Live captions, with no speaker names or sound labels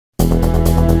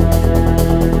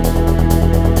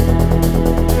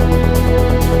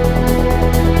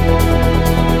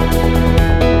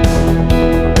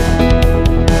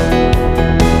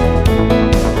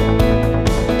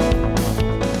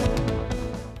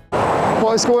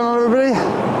What is going on, everybody?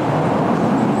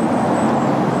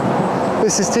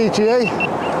 This is TGA,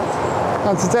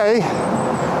 and today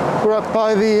we're up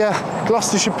by the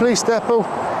Gloucestershire Police Depot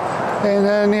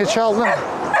in near Cheltenham.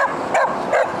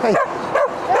 Hey,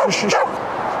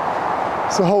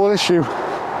 it's the whole issue.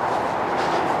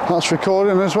 That's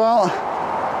recording as well.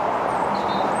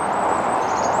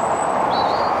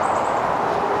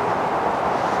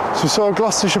 So we saw a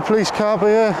Gloucestershire police car by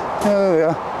here. Yeah, there they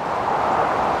are.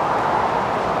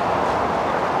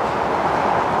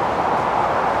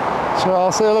 So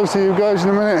I'll say hello to you guys in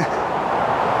a minute.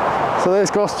 So there's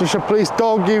Gloucestershire Police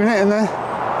dog unit in there.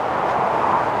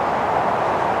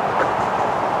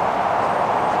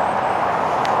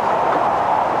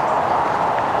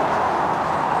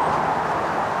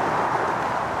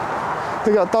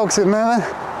 They got dogs in there then.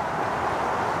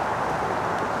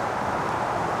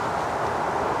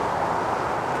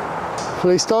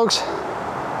 Police dogs.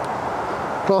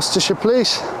 Gloucestershire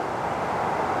Police.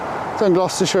 Done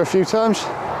Gloucestershire a few times.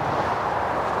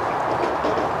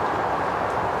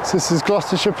 So this is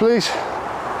Gloucestershire Police.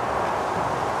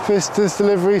 Visitors,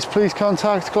 deliveries, please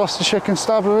contact Gloucestershire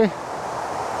Constabulary.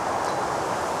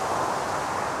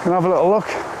 Can have a little look.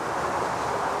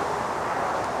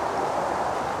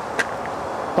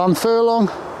 Bamfurlong.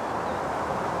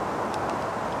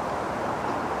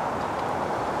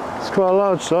 It's quite a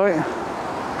large site.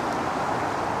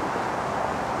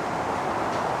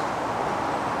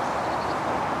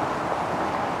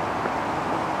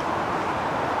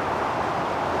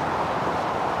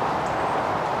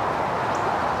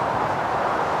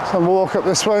 So we'll walk up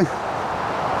this way.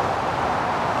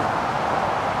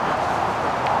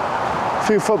 A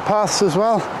few footpaths as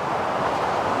well.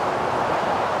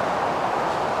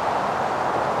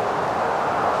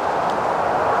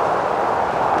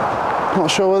 Not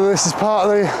sure whether this is part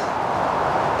of the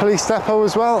police depot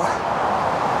as well.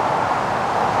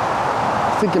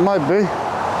 I think it might be.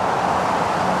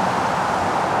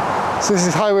 So this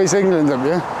is Highways England up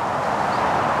here.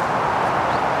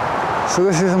 So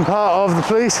this isn't part of the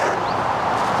police.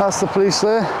 That's the police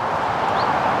there.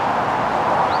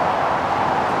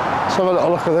 Let's have a little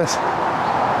look at this.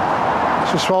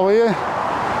 Just while we're here.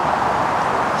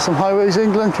 Some Highways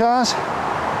England cars.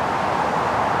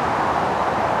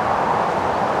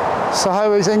 It's the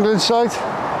Highways England site.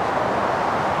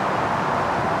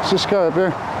 Let's just go up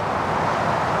here.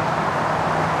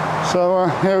 So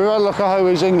yeah, we've had a look at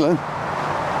Highways England.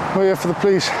 We're here for the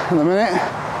police in a minute.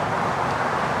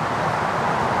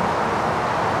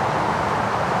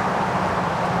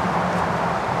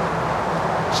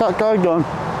 What's that guy gone?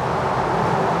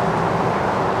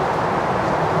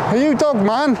 Are you dog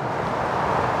man?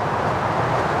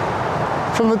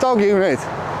 From the dog unit?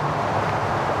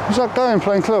 Who's that guy in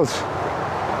plain clothes?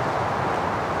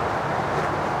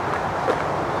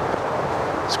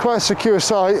 It's quite a secure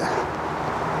site.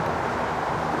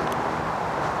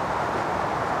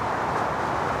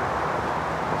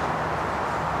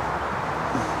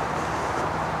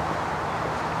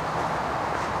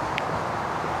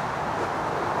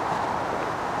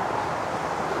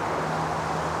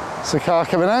 It's a car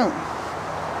coming out.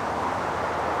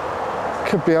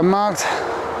 Could be unmarked,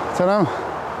 don't know.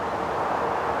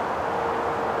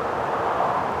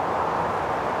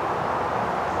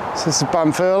 So this is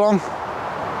Bamfurlong.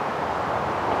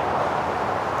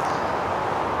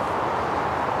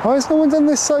 Why has no one done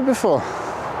this site before?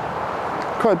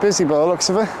 Quite busy by the looks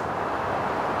of it.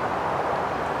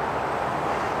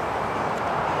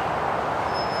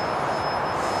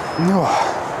 Oh.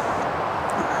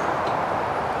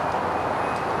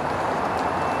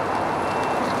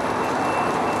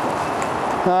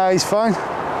 He's fine.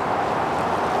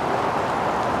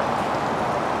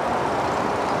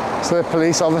 So they're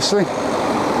police, obviously.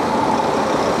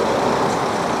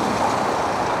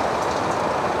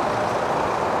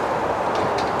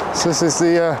 So this is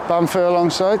the Bamfurlong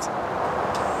site.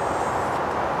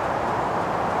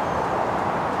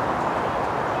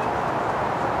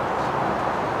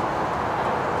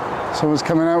 Someone's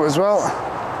coming out as well.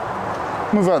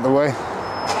 Move out the way.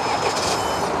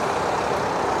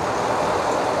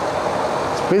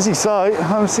 Busy site. I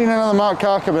haven't seen another marked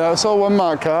car coming out. I saw one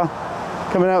marked car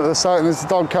coming out of the site, and there's a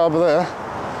dog car over there.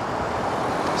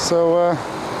 So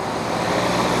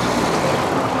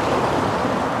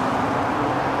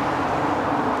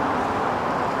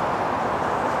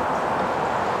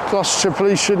Gloucestershire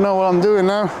Police should know what I'm doing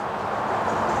now.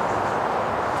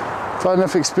 I've had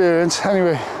enough experience.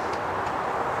 Anyway.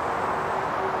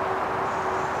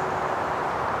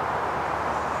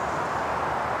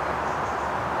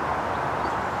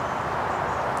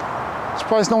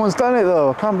 Surprised no one's done it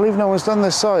though. I can't believe no one's done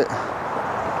this site.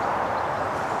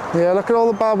 Yeah, look at all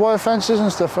the barbed wire fences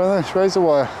and stuff around this, razor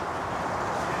wire.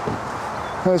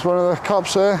 There's one of the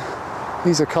cops there.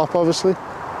 He's a cop, obviously.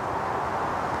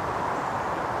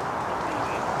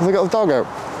 Have they got the dog out?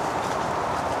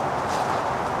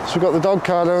 So we've got the dog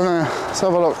car down there. Let's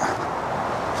have a look.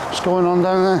 What's going on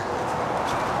down there?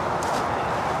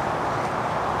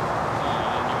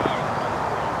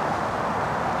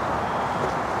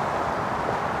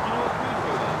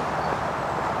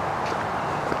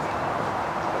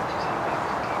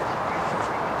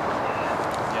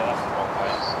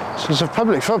 So there's a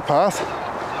public footpath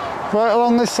right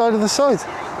along this side of the site.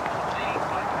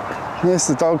 There's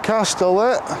the dog car still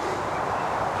there.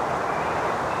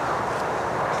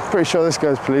 Pretty sure this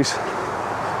guy's police.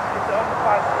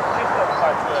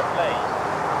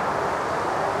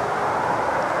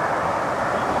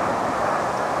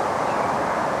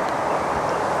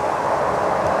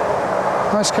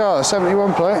 Nice car,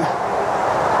 71 plate.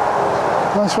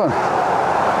 Nice one.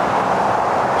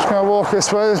 Just going to walk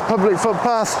this way. There's a public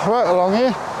footpath right along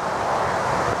here.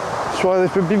 That's why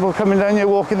there's been people coming down here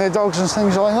walking their dogs and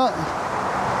things like that.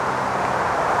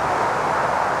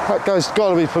 That guy's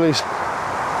got to be police.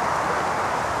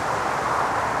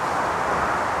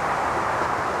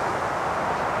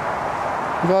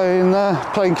 The guy in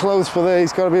plain clothes for there,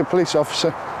 he's got to be a police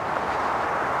officer.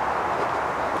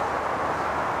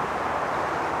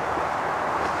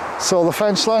 Saw the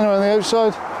fence line around the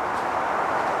outside.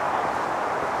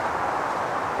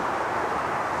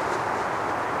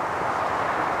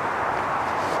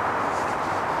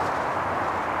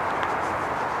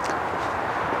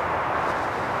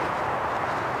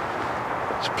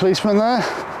 There's a policeman there.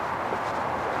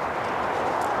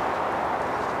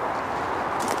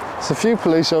 There's a few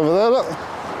police over there, look.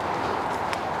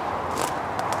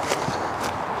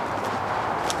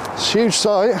 It's a huge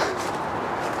site.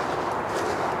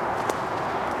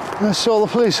 I saw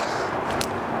the police.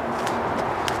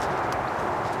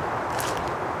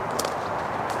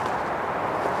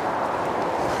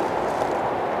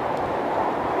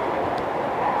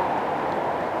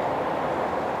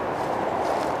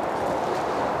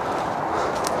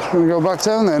 I'm going to go back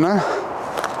down there now.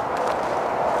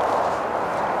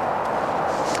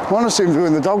 I want to see him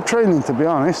doing the dog training, to be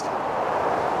honest.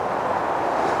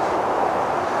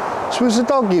 So it's a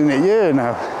dog unit here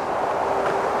now.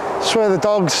 I swear the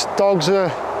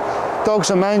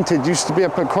dogs are mounted. Used to be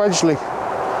up at Quedgley.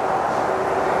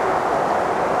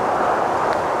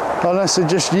 Unless they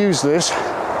just use this.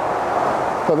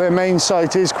 But their main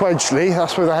site is Quedgley.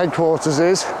 That's where the headquarters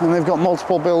is, and they've got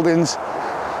multiple buildings.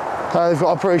 They've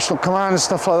got operational command and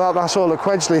stuff like that. That's all at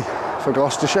Quedgley for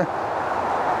Gloucestershire.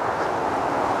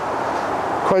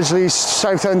 Quedgley's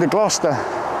south end of Gloucester,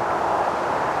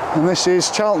 and this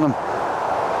is Cheltenham.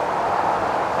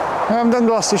 I haven't done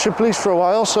Gloucestershire Police for a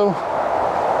while, so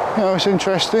you know, it's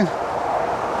interesting.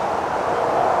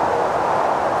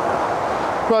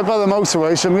 Right by the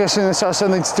motorway, so I'm guessing this has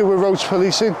something to do with roads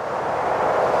policing.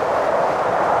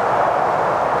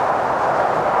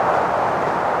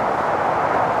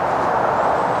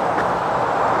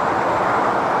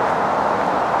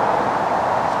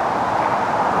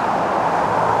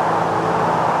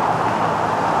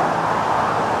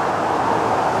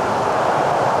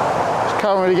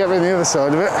 Can't really get rid of the other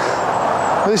side of it.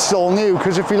 This is all new,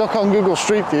 because if you look on Google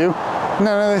Street View,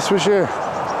 none of this was here.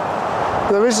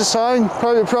 There is a sign,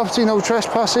 private property, no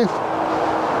trespassing.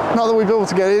 Not that we'd be able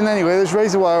to get in anyway. There's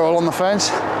razor wire all on the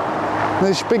fence. And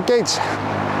there's big gates.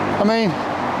 I mean,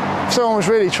 if someone was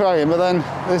really trying, but then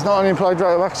there's not an implied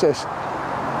right of access.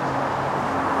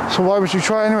 So why would you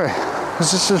try anyway?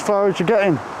 Because this is as far as you're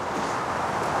getting.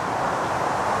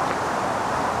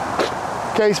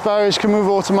 Gate barriers can move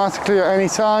automatically at any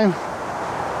time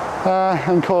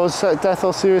and cause death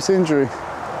or serious injury.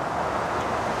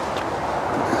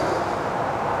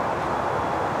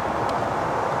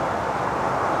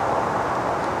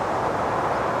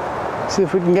 See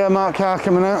if we can get a marked car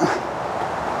coming out.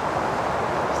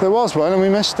 There was one and we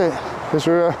missed it because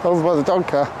we were over by the dog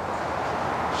car.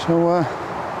 So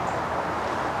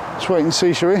let's wait and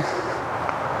see, shall we?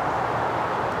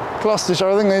 Gloucestershire,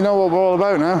 I think they know what we're all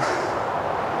about now.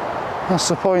 That's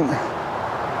the point.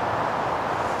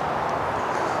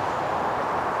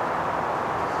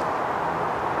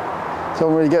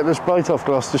 Don't really get this bite off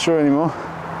Gloucestershire anymore.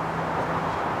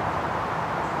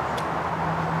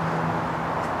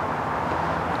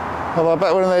 Although I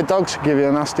bet one of their dogs could give you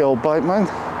a nasty old bite, man.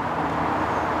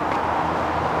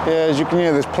 Yeah, as you can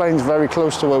hear, this plane's very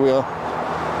close to where we are.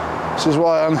 This is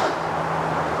why I'm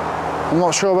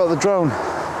not sure about the drone.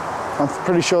 I'm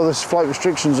pretty sure this is flight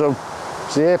restriction zone.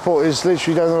 The airport is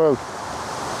literally down the road.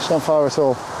 It's not far at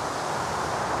all.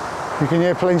 You can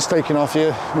hear planes taking off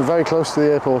here. We're very close to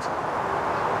the airport.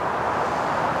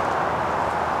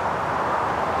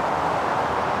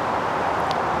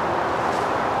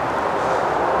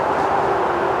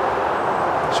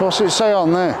 So what's it say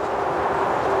on there?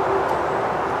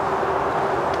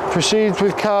 Proceed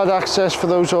with card access for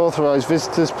those authorised.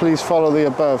 Visitors, please follow the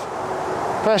above.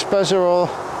 Press buzzer or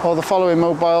the following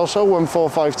mobiles: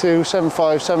 01452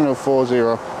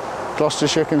 757040.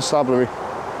 Gloucestershire Constabulary.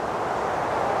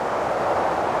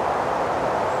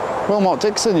 Wilmot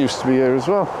Dixon used to be here as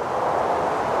well.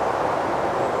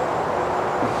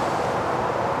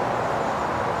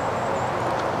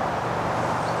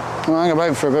 I'll hang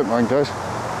about for a bit, mind, guys.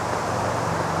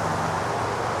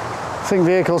 I think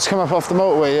vehicles come up off the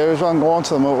motorway here as well and go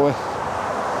onto the motorway.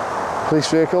 Police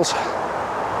vehicles.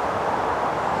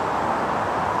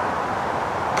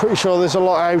 Pretty sure there's a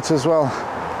lot out as well.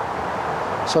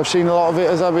 So I've seen a lot of it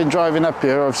as I've been driving up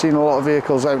here. I've seen a lot of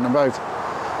vehicles out and about.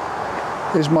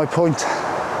 Is my point.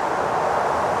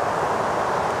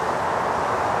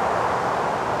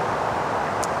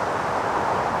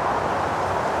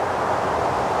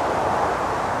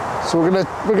 So we're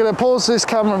gonna pause this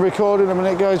camera recording a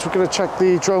minute, guys. We're gonna check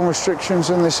the drone restrictions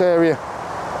in this area.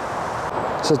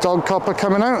 There's a dog copper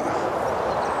coming out.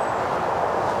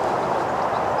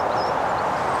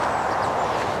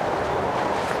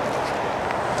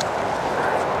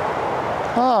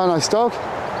 Ah, nice dog.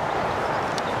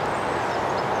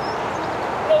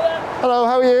 Hello there. Hello,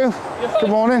 how are you? Good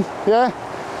morning. Yeah,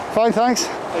 fine, thanks.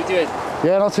 How you doing?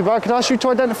 Yeah, not too bad. Could I ask you to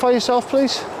identify yourself,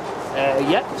 please?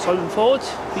 Yeah, Simon Ford,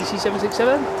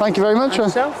 PC767. Thank you very much. And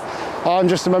yourself? I'm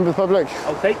just a member of the public.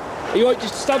 Okay. Are you right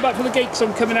just to stand back from the gate because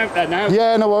I'm coming out there now?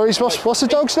 Yeah, no worries. What's the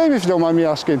dog's name, if you don't mind me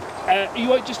asking? Are you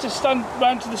right just to stand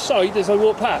round to the side as I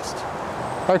walk past?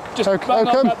 Just how round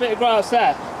come? that bit of grass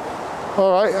there.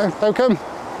 All right, how come?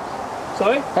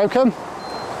 Sorry? How come?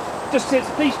 Just it's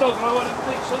a police dog and I want to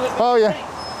make sure that... Oh yeah,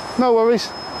 no worries.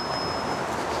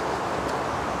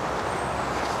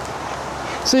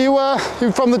 So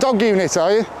you're from the dog unit,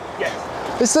 are you?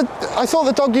 Yes. I thought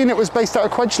the dog unit was based out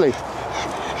of Quedgley.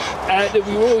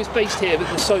 We were always based here, but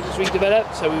the site was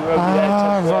redeveloped, so we were over there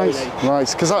temporarily. Right,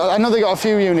 because I know they got a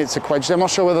few units at Quedgley. I'm not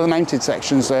sure whether the mounted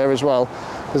section's there as well.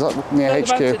 Is that near HQ?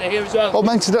 The mounted are here as well. Oh,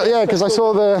 mounted, yeah, because I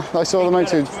saw the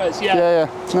mounted. Yeah,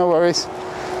 no worries.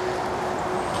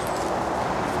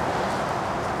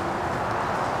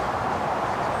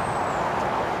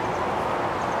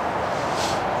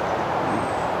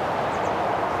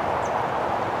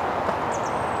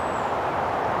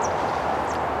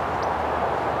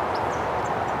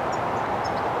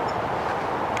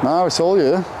 No, it's all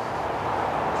you.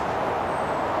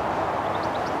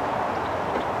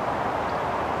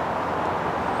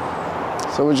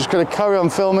 So we're just going to carry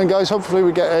on filming, guys. Hopefully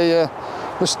we get a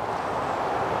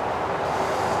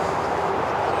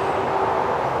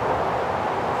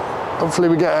hopefully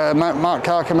we get a marked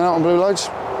car coming out on blue lights.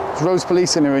 There's roads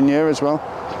police in here as well.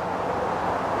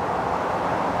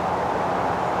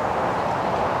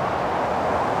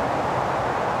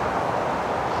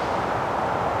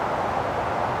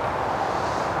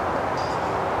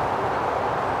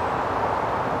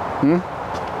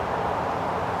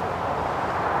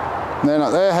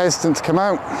 They're hesitant to come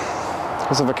out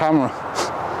because of the camera.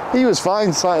 He was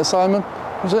fine, Simon,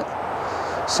 was it?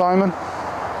 Simon,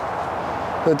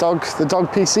 the dog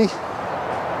PC.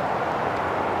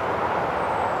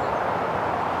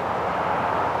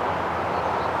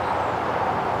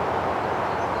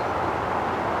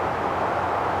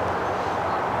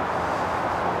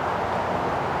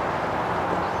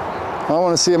 I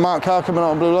want to see a marked car coming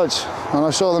out on blue lights, and I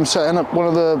saw them setting up one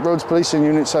of the roads policing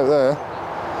units out there.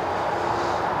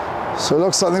 So it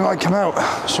looks like they might come out.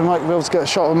 So we might be able to get a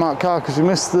shot of a marked car because we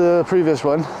missed the previous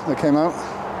one that came out.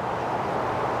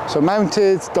 So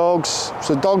mounted dogs.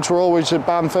 So dogs were always at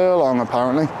Bamfurlong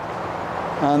apparently,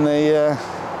 and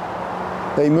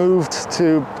they moved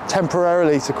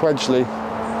temporarily to Quedgley.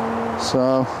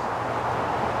 So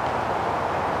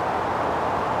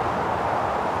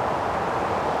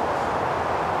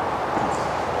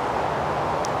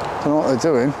don't know what they're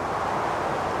doing.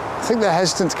 I think they're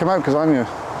hesitant to come out because I'm here.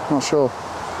 Not sure.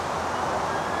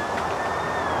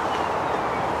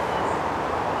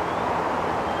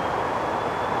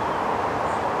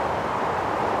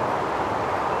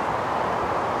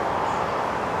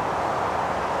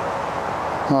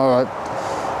 All right,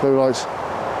 blue lights.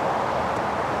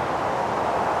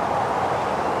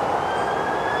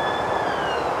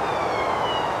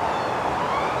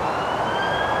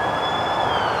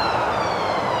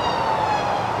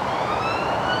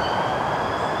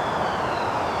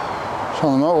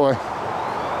 On the motorway.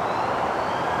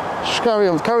 Just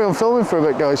Just carry on filming for a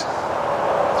bit, guys.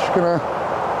 Just gonna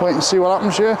wait and see what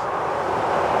happens here.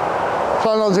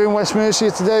 Planning on doing West Mercia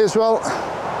today as well.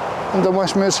 I've done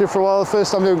West Mercia for a while. The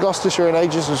first time doing Gloucestershire in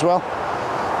ages as well.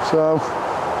 So,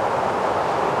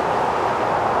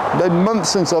 been months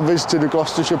since I visited the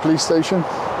Gloucestershire Police Station.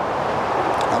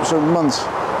 Absolute months.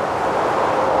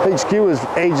 HQ was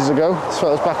ages ago, so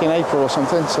it was back in April or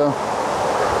something, so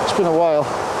it's been a while.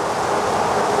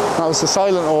 That was the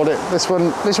silent audit. This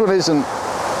one isn't.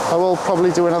 I will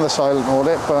probably do another silent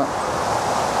audit, but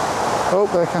oh,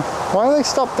 they can. Why are they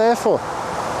stopped there for?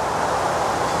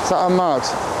 Is that unmarked?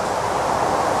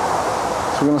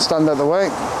 So we're going to stand out the way.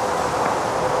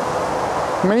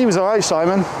 I mean, he was alright,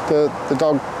 Simon, the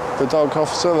dog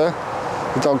officer there,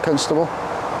 the dog constable.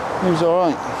 He was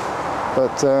alright,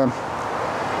 but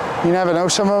you never know.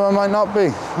 Some of them might not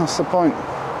be. That's the point.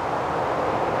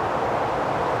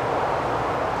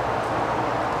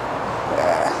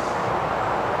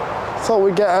 Thought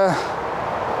we'd get a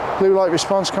blue light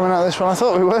response coming out of this one. I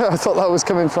thought we were. I thought that was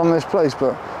coming from this place,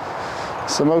 but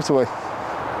it's the motorway.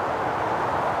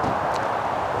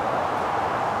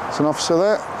 There's an officer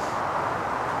there. Are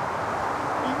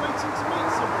you waiting to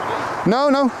meet somebody?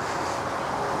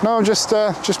 No, I'm just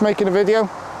making a video.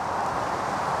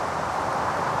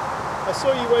 I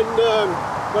saw you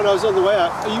when I was on the way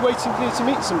out. Are you waiting for me to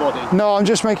meet somebody? No, I'm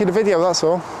just making a video, that's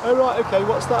all. Oh right, okay.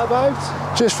 What's that about?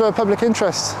 Just for public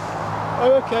interest.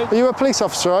 Oh, okay. Are you a police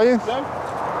officer, are you? No.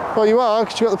 Well, you are,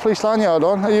 because you've got the police lanyard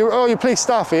on. You're police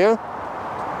staff, are you?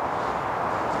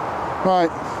 Right.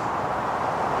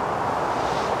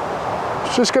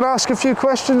 Just going to ask a few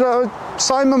questions.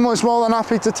 Simon was more than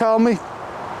happy to tell me.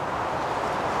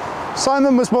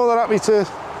 Simon was more than happy to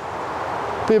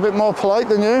be a bit more polite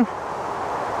than you.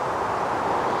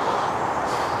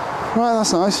 Right,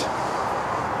 that's nice.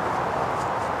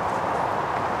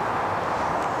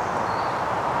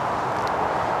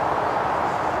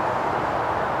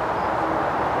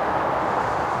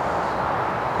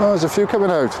 Oh, there's a few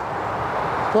coming out.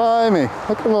 Blimey,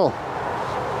 look at them all.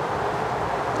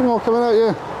 Look at them all coming out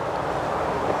here.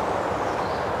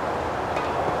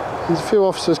 There's a few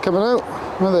officers coming out.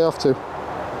 Where are they off to?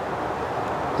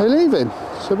 They're leaving.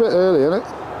 It's a bit early, isn't it?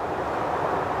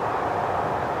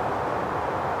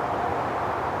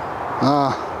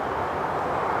 Ah.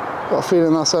 Got a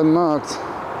feeling that's unmarked.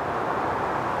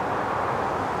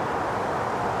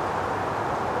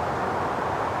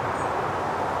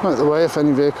 Out the way if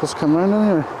any vehicles come round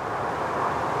anyway.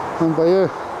 And by you.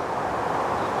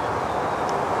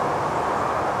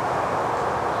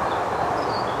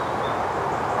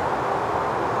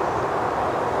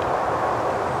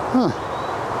 Huh.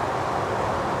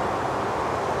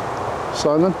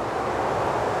 Simon.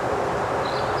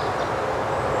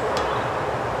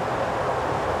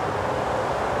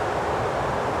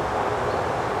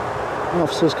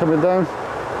 Officers coming down.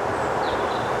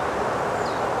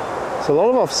 There's a lot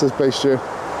of officers based here.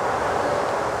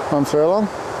 Bamfurlong.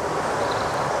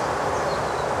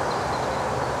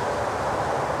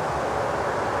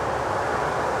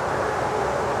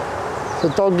 The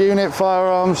dog unit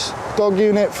firearms,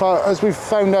 as we've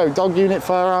found out, dog unit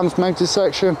firearms mounted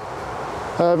section,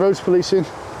 roads policing.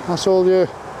 That's all you.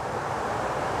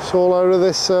 It's all out of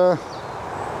this. Oh,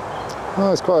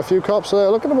 there's quite a few cops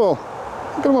there. Look at them all.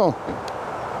 Look at them all.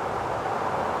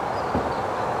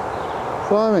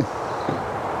 Blimey.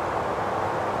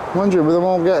 I'm wondering with them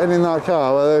all getting in that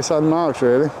car whether it's unmarked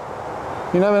really.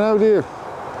 You never know, do you?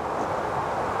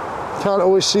 Can't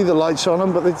always see the lights on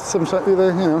them, but they sometimes, you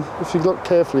know, if you look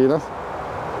carefully enough,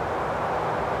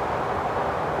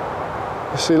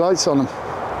 you see lights on them.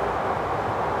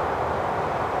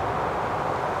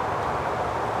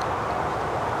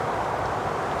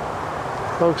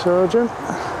 Dog sergeant.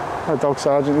 Oh, dog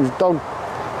sergeant. He was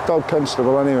dog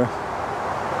constable anyway.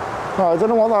 Right, I don't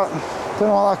know what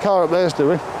that car up there is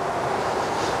doing.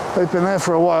 They've been there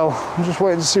for a while. I'm just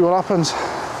waiting to see what happens.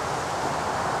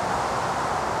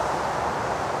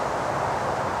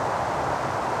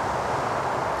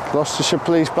 Gloucestershire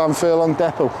Police Bamfurlong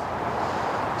Depot.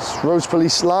 It's roads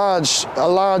police, a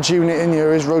large unit in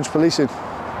here is roads policing,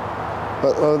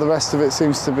 but the rest of it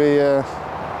seems to be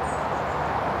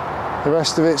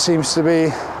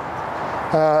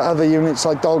other units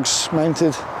like dogs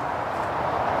mounted.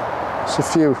 It's a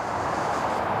few.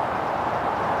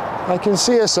 I can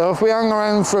see it, so if we hang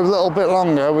around for a little bit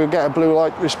longer, we'll get a blue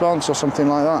light response or something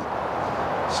like that.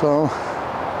 So.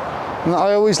 And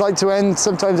I always like to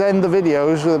sometimes end the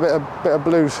videos with a bit of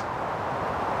blues.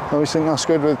 I always think that's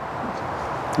good with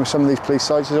some of these police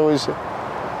sites. It always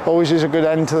is a good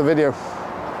end to the video.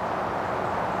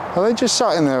 Are they just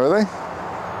sat in there, are they?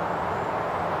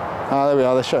 Ah, there we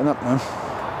are, they're shutting up now.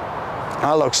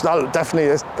 That definitely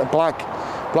is the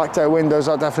blacked out windows,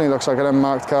 that definitely looks like an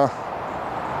unmarked car.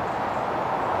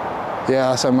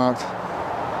 Yeah, that's unmarked.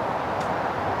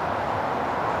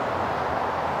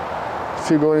 A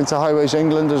few going into Highways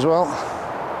England as well.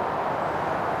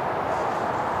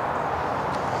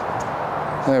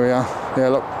 There we are. Yeah,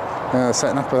 look, they're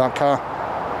setting up with that car.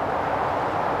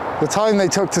 The time they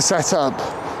took to set up,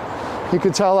 you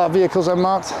could tell that vehicle's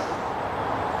unmarked.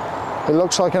 It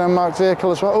looks like an unmarked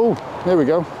vehicle as well. Oh, there we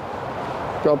go.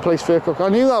 Got a police vehicle. I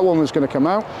knew that one was going to come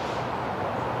out.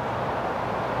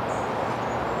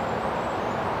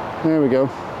 There we go.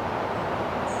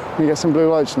 You get some blue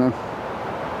lights now.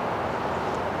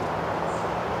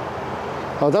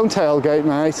 Oh, don't tailgate,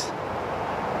 mate.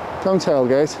 Don't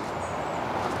tailgate.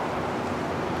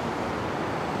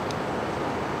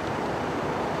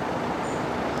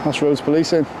 That's roads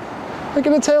policing. They're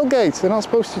going to tailgate. They're not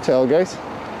supposed to tailgate.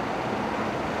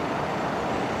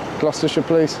 Gloucestershire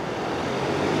Police.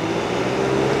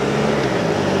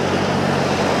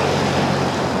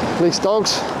 Police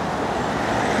dogs.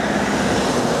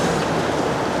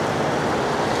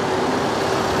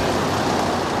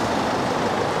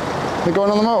 They're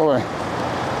going on the motorway.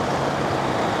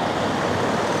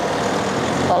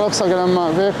 That looks like an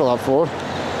unmarked vehicle, that Ford.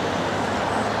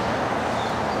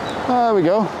 There we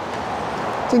go.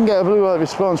 Didn't get a blue light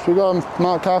response, but we got a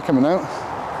marked car coming out.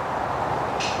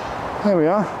 There we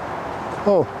are.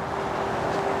 Oh.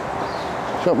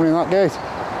 It's opening that gate.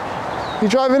 You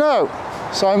driving out,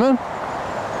 Simon?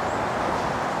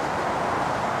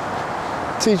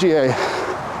 TGA.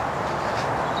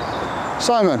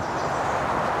 Simon,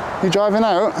 you driving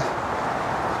out?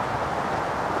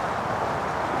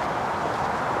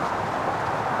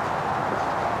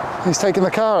 He's taking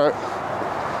the car out.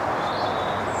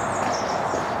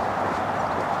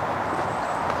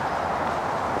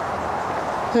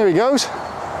 There he goes.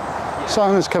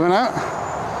 Simon's coming out.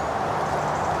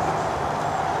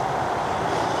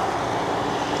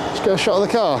 Let's get a shot of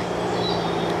the car.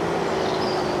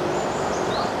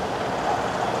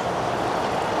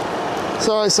 It's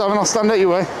alright, Simon, I'll stand at your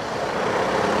way.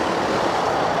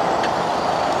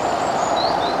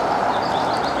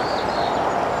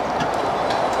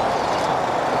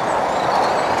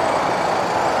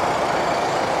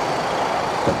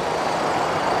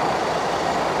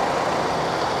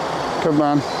 Good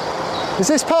man. Is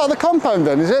this part of the compound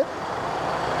then, is it?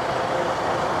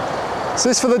 Is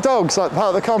this for the dogs, like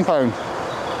part of the compound?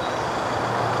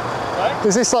 Right.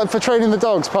 Is this like for training the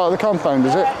dogs, part of the compound,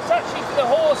 is it? It's actually for the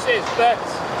horses, but...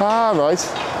 Ah, right.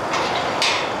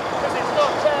 Because it's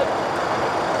not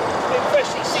been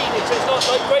freshly seeded, so it's not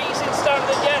like grazing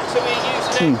standard yet, so we're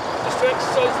using it just to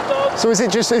exercise the dogs.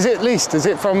 So is it leased? Is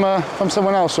it from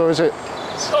someone else, or is it?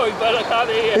 Sorry, but I can't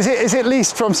hear you. Is it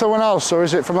leased from someone else, or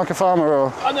is it from like a farmer,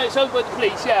 or? Oh no, it's owned by the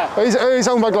police, yeah. Oh, it's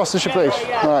owned by Gloucestershire Police.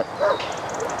 Yeah. Right.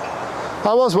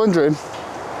 I was wondering.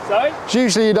 Sorry?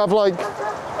 Usually you'd have like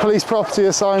police property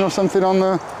a sign or something on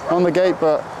the gate,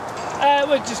 but.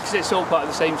 Well, just because it's all part of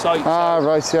the same site. Ah, so.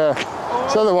 right, yeah.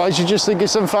 So otherwise you just think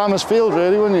it's some farmer's field,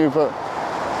 really, wouldn't you? But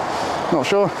not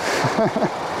sure.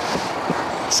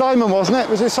 Simon, wasn't it?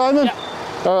 Was it Simon? Yeah.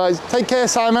 All right. Take care,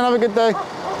 Simon. Have a good day.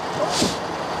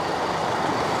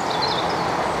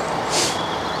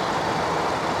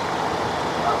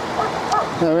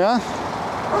 There we are.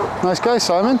 Nice guy,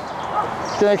 Simon.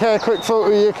 Gonna get a quick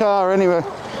photo of your car anyway.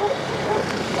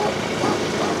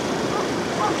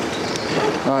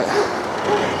 Right.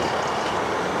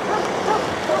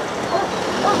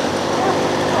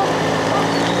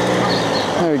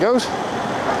 There he goes.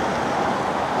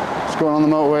 Just going on the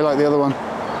motorway like the other one.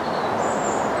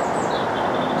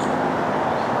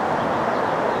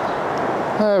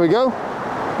 There we go.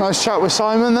 Nice chat with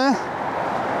Simon there.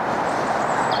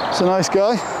 It's a nice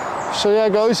guy. So yeah,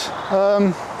 guys,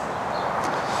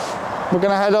 we're going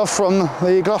to head off from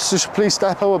the Gloucestershire Police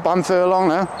Depot at Bamfurlong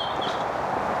now.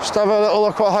 Just have a little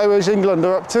look what Highways England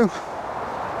are up to.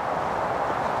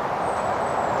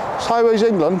 It's Highways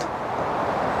England.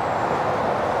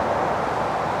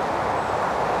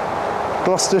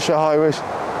 Gloucestershire Highways.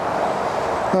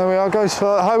 There we are, guys.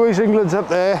 Highways England's up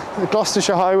there, the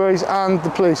Gloucestershire Highways and the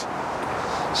police.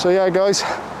 So yeah, guys.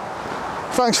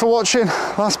 Thanks for watching.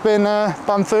 That's been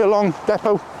Bamfurlong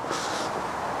Depot,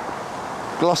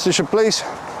 Gloucestershire Police.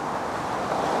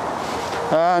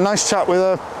 Nice chat with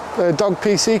a dog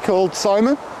PC called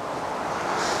Simon.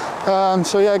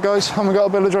 So yeah, guys, and we got a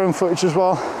bit of drone footage as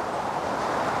well.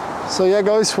 So yeah,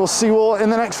 guys, we'll see you all in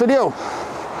the next video.